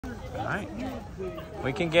All right.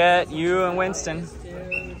 We can get you and Winston.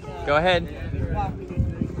 Go ahead.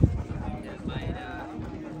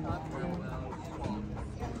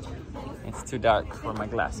 It's too dark for my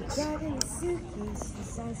glasses.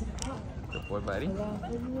 Good boy, buddy.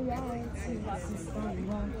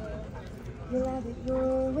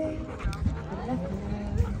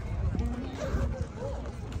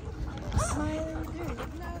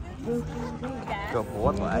 Good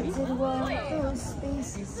boy, buddy. Yes.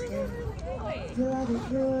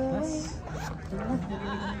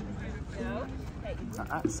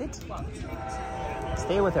 Sit.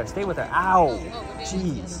 Stay with her. Stay with her. Ow!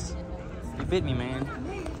 Jeez. You bit me, man.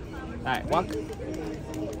 All right, walk.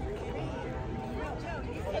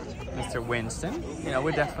 Mr. Winston, you know,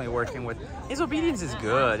 we're definitely working with, his obedience is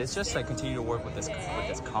good. It's just like continue to work with this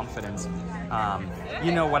confidence.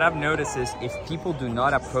 You know, what I've noticed is if people do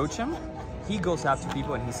not approach him, he goes out to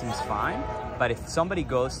people and he seems fine. But if somebody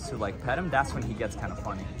goes to like pet him, that's when he gets kind of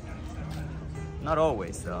funny. Not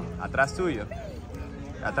always though. Atrás tuyo.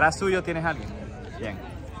 Atrás tuyo tienes alguien. Bien.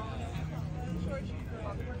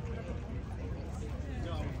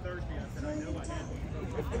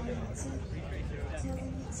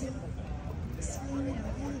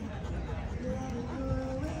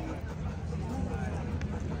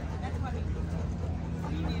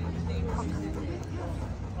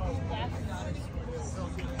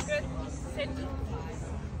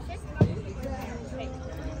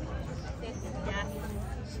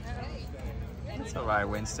 That's all right,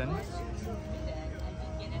 Winston.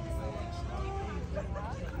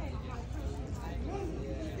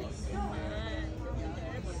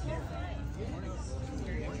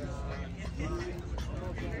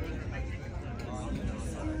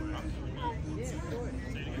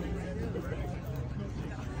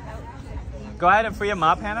 Go ahead and free him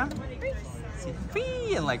up, Hannah.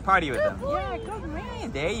 Free and like party with him. Yeah, good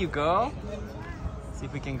man. There you go. See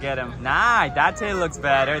if we can get him. Nice. That tail looks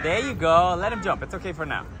better. There you go. Let him jump. It's okay for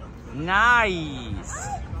now. Nice.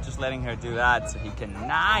 Just letting her do that so he can.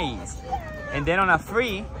 Nice. And then on a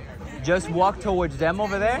free, just walk towards them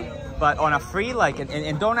over there. But on a free, like,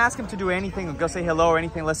 and don't ask him to do anything. Go say hello or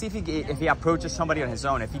anything. Let's see if he approaches somebody on his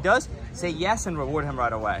own. If he does, say yes and reward him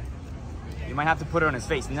right away. You might have to put it on his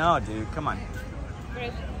face. No, dude. Come on.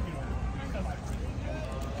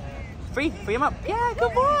 Free him up. Yeah,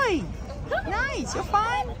 good boy. Nice, you're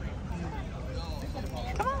fine.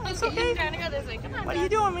 Come on, it's okay. What are you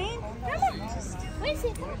doing, man?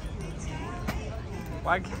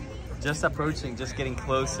 Why? Just approaching, just getting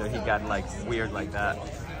closer, he got like weird like that.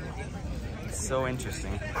 It's so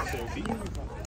interesting.